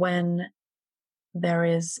when there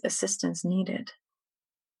is assistance needed.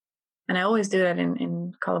 And I always do that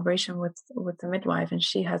in collaboration with the midwife, and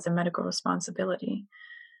she has a medical responsibility.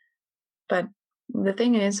 But the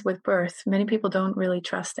thing is, with birth, many people don't really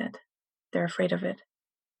trust it. They're afraid of it.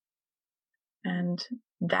 And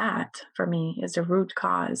that, for me, is the root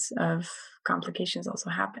cause of complications also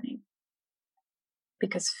happening.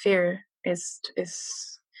 Because fear is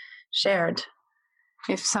shared.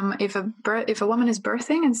 If a woman is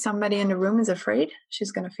birthing and somebody in the room is afraid,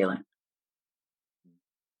 she's going to feel it.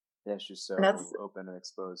 Yeah, she's so open and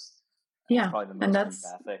exposed. Yeah, probably the most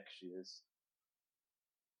empathic she is.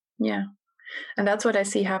 Yeah, and that's what I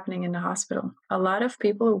see happening in the hospital. A lot of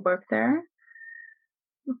people who work there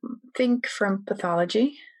think from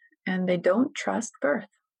pathology, and they don't trust birth.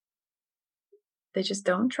 They just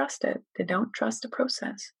don't trust it. They don't trust the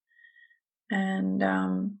process. And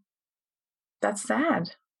that's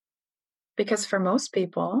sad, because for most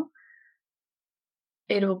people,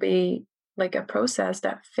 it will be like a process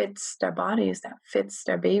that fits their bodies, that fits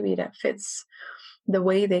their baby, that fits the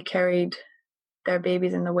way they carried their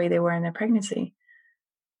babies and the way they were in their pregnancy.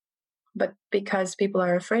 But because people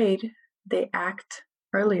are afraid, they act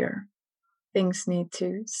earlier. Things need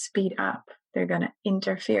to speed up. They're going to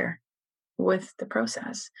interfere with the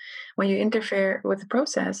process. When you interfere with the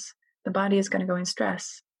process, the body is going to go in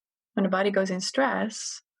stress. When the body goes in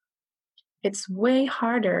stress, it's way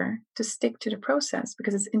harder to stick to the process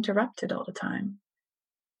because it's interrupted all the time.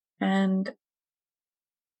 And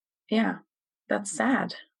yeah, that's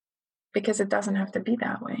sad, because it doesn't have to be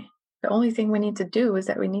that way. The only thing we need to do is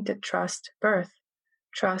that we need to trust birth,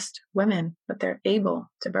 trust women, that they're able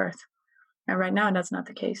to birth. And right now, that's not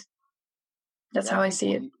the case. That's how I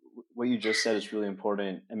see it. What you just said is really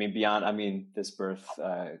important. I mean, this birth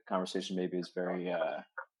conversation maybe is very,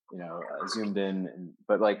 zoomed in,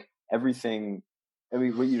 but like everything, I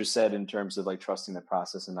mean, what you just said in terms of like trusting the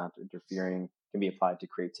process and not interfering can be applied to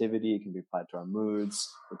creativity, can be applied to our moods,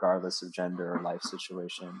 regardless of gender or life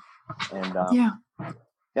situation. And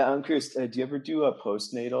I'm curious, do you ever do a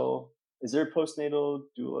postnatal? Is there a postnatal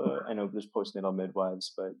doula? I know there's postnatal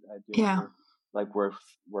midwives, but do you ever like work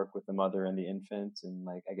with the mother and the infant, and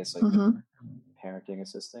like, I guess, like parenting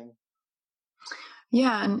assisting?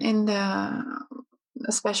 Yeah, and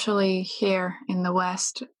especially here in the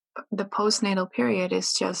West, the postnatal period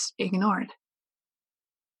is just ignored.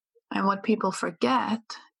 And what people forget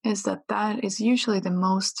is that is usually the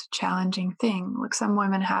most challenging thing. Like, some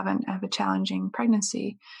women have a challenging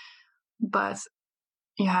pregnancy, but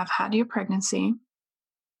you have had your pregnancy,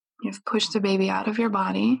 you've pushed the baby out of your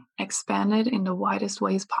body, expanded in the widest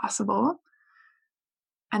ways possible,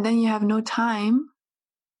 And then you have no time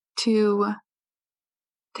to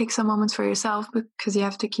take some moments for yourself because you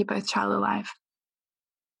have to keep a child alive.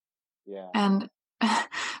 Yeah. And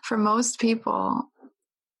for most people,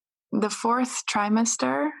 the fourth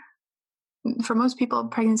trimester, for most people,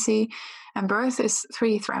 pregnancy and birth is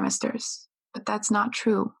 3 trimesters, but that's not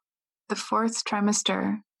true. The fourth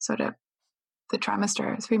trimester, so the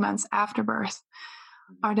trimester, 3 months after birth,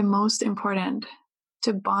 are the most important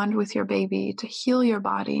to bond with your baby, to heal your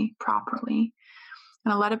body properly.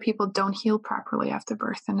 And a lot of people don't heal properly after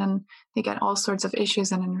birth, and then they get all sorts of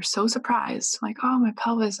issues, and then they're so surprised, like, oh, my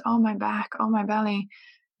pelvis, oh, my back, oh, my belly.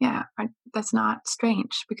 Yeah, that's not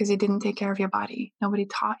strange because you didn't take care of your body. Nobody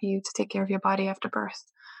taught you to take care of your body after birth.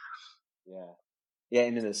 Yeah. Yeah,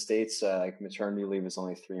 and in the States, like maternity leave is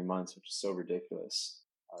only 3 months, which is so ridiculous.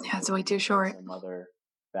 Yeah, it's way too short. A mother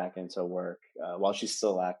back into work while she's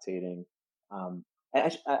still lactating. I'm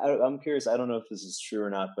curious. I don't know if this is true or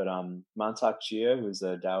not, but Mantak Chia, who's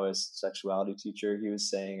a Taoist sexuality teacher, he was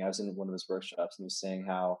saying, I was in one of his workshops, and he was saying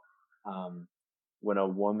how when a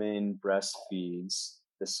woman breastfeeds,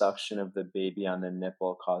 the suction of the baby on the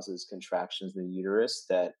nipple causes contractions in the uterus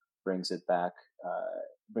that brings it back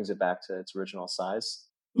to its original size.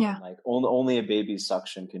 Yeah. Like only a baby's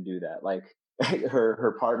suction can do that. Like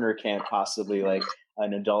her partner can't possibly, like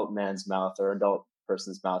an adult man's mouth or adult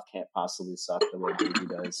person's mouth can't possibly suck the way a baby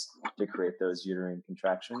does to create those uterine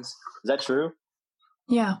contractions. Is that true?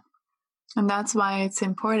 Yeah. And that's why it's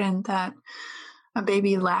important that a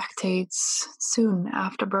baby lactates soon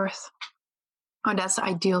after birth. Oh, that's the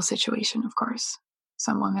ideal situation, of course.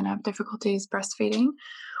 Some women have difficulties breastfeeding.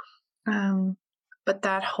 But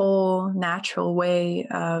that whole natural way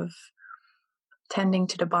of tending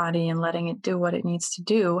to the body and letting it do what it needs to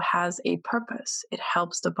do has a purpose. It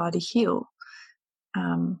helps the body heal.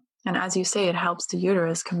 And as you say, it helps the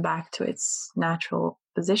uterus come back to its natural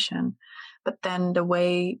position. But then the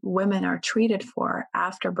way women are treated for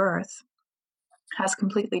after birth has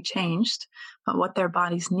completely changed, but what their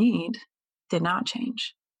bodies need did not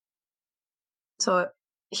change. So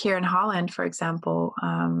here in Holland, for example,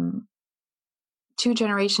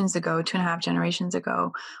 2.5 generations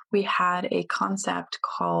ago, we had a concept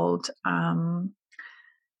called, the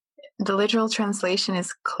literal translation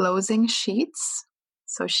is closing sheets.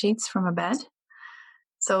 So sheets from a bed.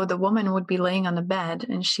 So the woman would be laying on the bed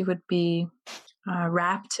and she would be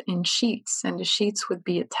wrapped in sheets, and the sheets would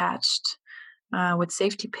be attached with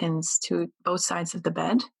safety pins to both sides of the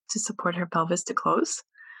bed to support her pelvis to close.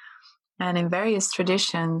 And in various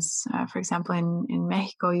traditions, for example, in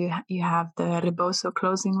Mexico, you have the rebozo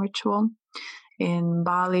closing ritual. In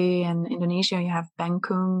Bali and Indonesia, you have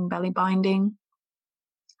bengkung, belly binding.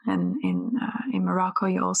 And in Morocco,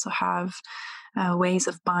 you also have ways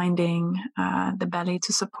of binding the belly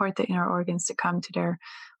to support the inner organs to come to their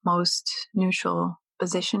most neutral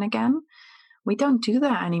position again. We don't do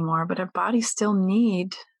that anymore, but our bodies still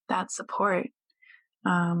need that support.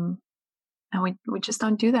 And we just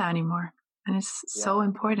don't do that anymore. And it's so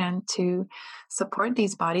important to support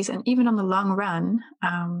these bodies. And even on the long run,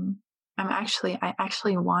 I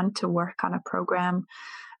actually want to work on a program,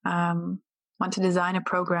 want to design a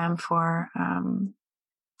program for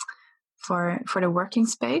the working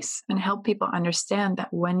space and help people understand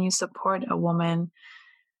that when you support a woman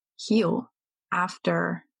heal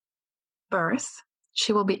after birth,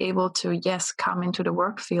 she will be able to, yes, come into the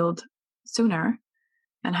work field sooner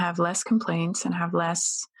and have less complaints and have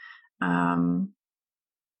less, will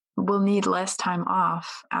need less time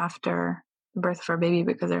off after the birth of our baby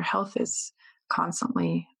because their health is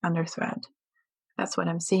constantly under threat. That's what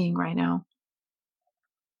I'm seeing right now.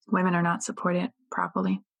 Women are not supported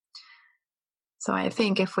properly. So I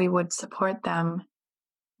think if we would support them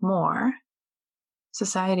more,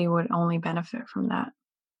 society would only benefit from that.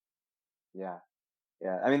 Yeah.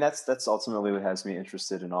 Yeah. I mean, that's ultimately what has me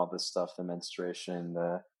interested in all this stuff, the menstruation,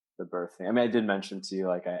 the birthing. I mean, I did mention to you,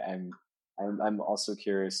 like, I'm also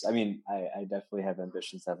curious. I mean, I definitely have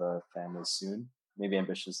ambitions to have a family soon. Maybe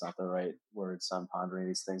ambition is not the right word, so I'm pondering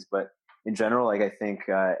these things. But in general, like, I think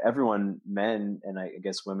everyone, men and I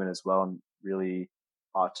guess women as well, really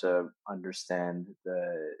ought to understand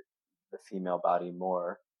the female body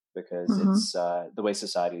more, because it's the way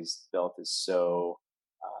society is built is so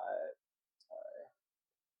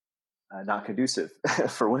not conducive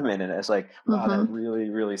for women. And it's like, wow, that really,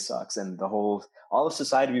 really sucks. And all of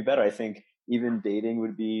society would be better. I think even dating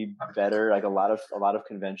would be better. Like a lot of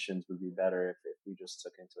conventions would be better if we just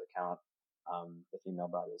took into account the female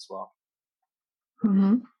body as well.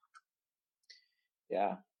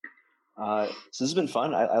 Yeah. So this has been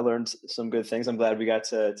fun. I learned some good things. I'm glad we got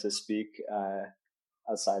to speak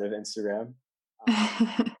outside of Instagram.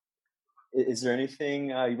 Is there anything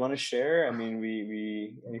you want to share? I mean,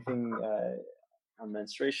 anything on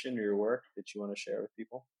menstruation or your work that you want to share with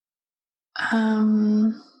people?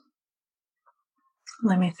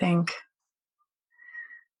 Let me think.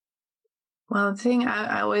 Well, the thing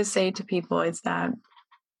I always say to people is that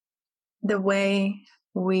the way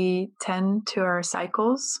we tend to our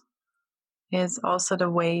cycles is also the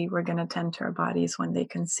way we're going to tend to our bodies when they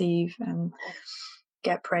conceive and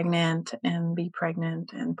get pregnant and be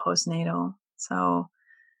pregnant and postnatal. So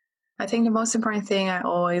I think the most important thing I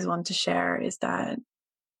always want to share is that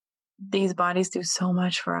these bodies do so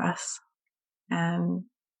much for us, and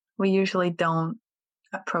we usually don't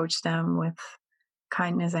approach them with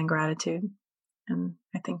kindness and gratitude. And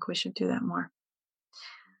I think we should do that more.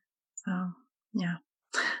 So, yeah.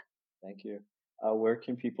 Thank you. Where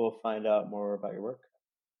can people find out more about your work?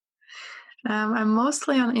 I'm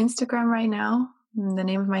mostly on Instagram right now. The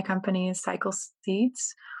name of my company is Cycle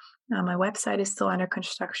Seeds. My website is still under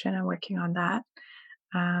construction. I'm working on that.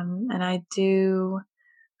 And I do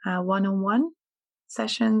one-on-one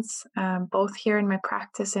sessions, both here in my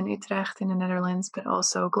practice in Utrecht in the Netherlands, but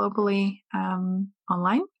also globally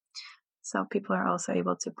online. So people are also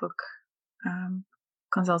able to book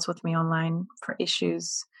consults with me online for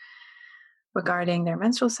issues regarding their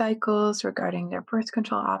menstrual cycles, regarding their birth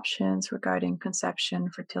control options, regarding conception,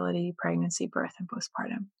 fertility, pregnancy, birth, and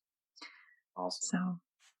postpartum. Awesome. So,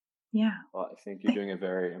 yeah. Well, I think you're doing a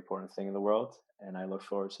very important thing in the world, and I look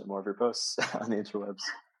forward to more of your posts on the interwebs.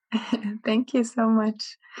 Thank you so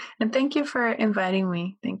much. And thank you for inviting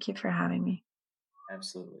me. Thank you for having me.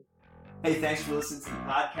 Absolutely. Hey, thanks for listening to the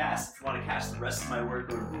podcast. If you want to catch the rest of my work,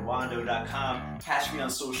 go to Rwando.com. Catch me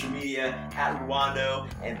on social media @Rwando,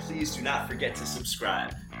 and please do not forget to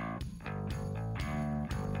subscribe.